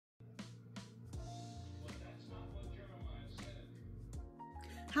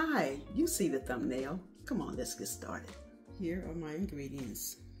Hi, you see the thumbnail. Come on, let's get started. Here are my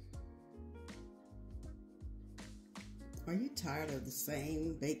ingredients. Are you tired of the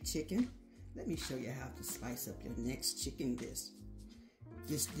same baked chicken? Let me show you how to spice up your next chicken dish.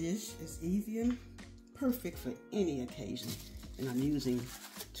 This dish is easy and perfect for any occasion. And I'm using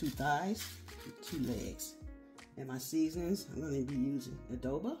 2 thighs and 2 legs. And my seasonings, I'm going to be using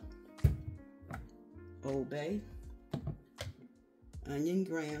adobo, Old Bay, onion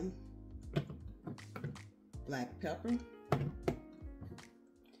gram, black pepper,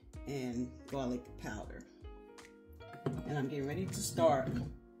 and garlic powder. And I'm getting ready to start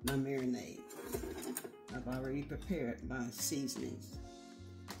my marinade. I've already prepared my seasonings.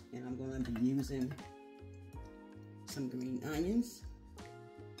 And I'm going to be using some green onions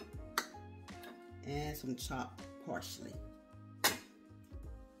and some chopped parsley.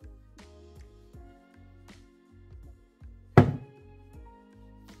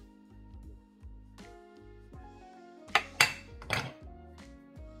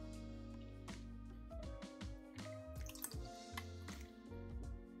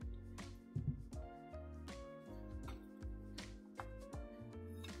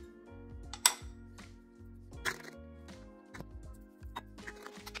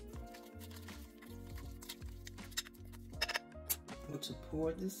 I'm going to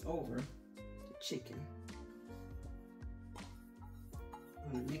pour this over the chicken.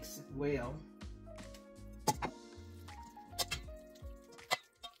 I'm going to mix it well.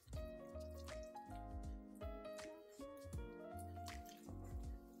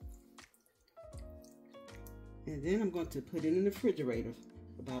 And then I'm going to put it in the refrigerator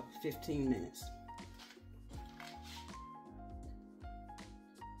for about 15 minutes.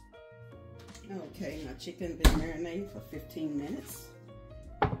 Okay, my chicken been marinated for 15 minutes.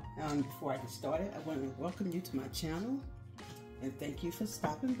 Before I get started, I want to welcome you to my channel and thank you for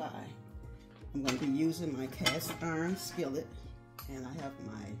stopping by. I'm going to be using my cast iron skillet, and I have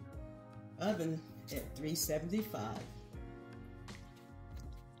my oven at 375.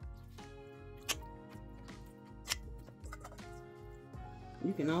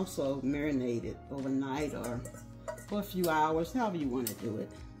 You can also marinate it overnight or for a few hours, however you want to do it.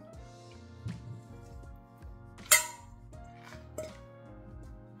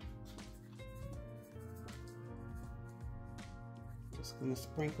 Just going to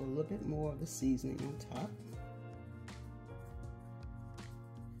sprinkle a little bit more of the seasoning on top.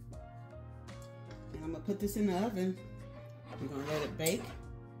 And I'm going to put this in the oven. I'm going to let it bake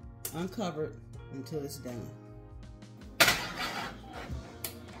uncovered until it's done.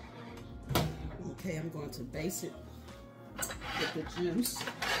 Okay, I'm going to base it with the juice.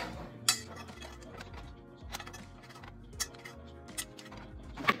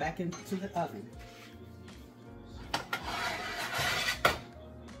 Put it back into the oven.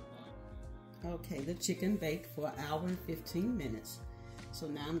 Okay, the chicken baked for 1 hour and 15 minutes. So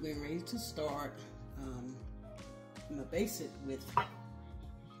now I'm getting ready to start. I'm going to base it with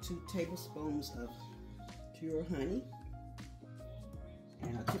 2 tablespoons of pure honey.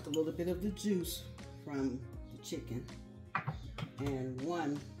 And I took a little bit of the juice from the chicken and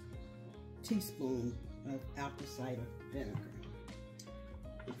 1 teaspoon of apple cider vinegar.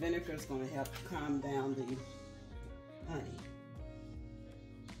 The vinegar is going to help calm down the honey.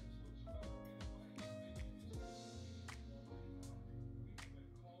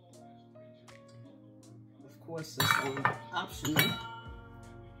 Of course, it's optional.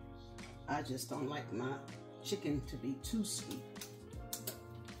 I just don't like my chicken to be too sweet.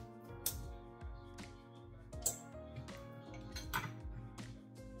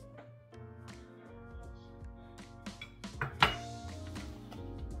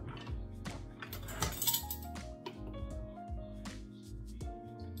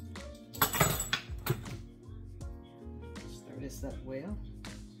 Stir this up well.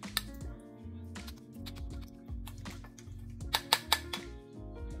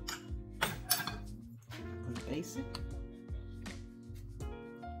 Base it.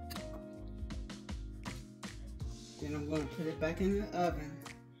 Then I'm going to put it back in the oven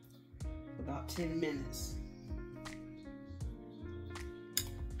for about 10 minutes.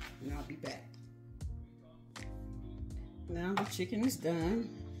 And I'll be back. Now the chicken is done.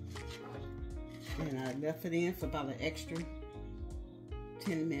 And I left it in for about an extra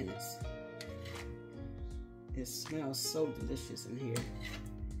 10 minutes. It smells so delicious in here.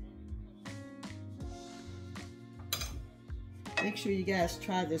 Make sure you guys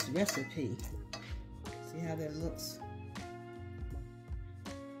try this recipe. See how that looks?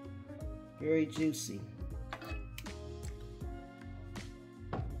 Very juicy.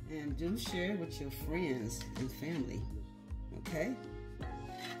 And do share with your friends and family, okay?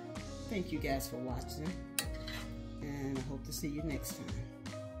 Thank you guys for watching, and I hope to see you next time.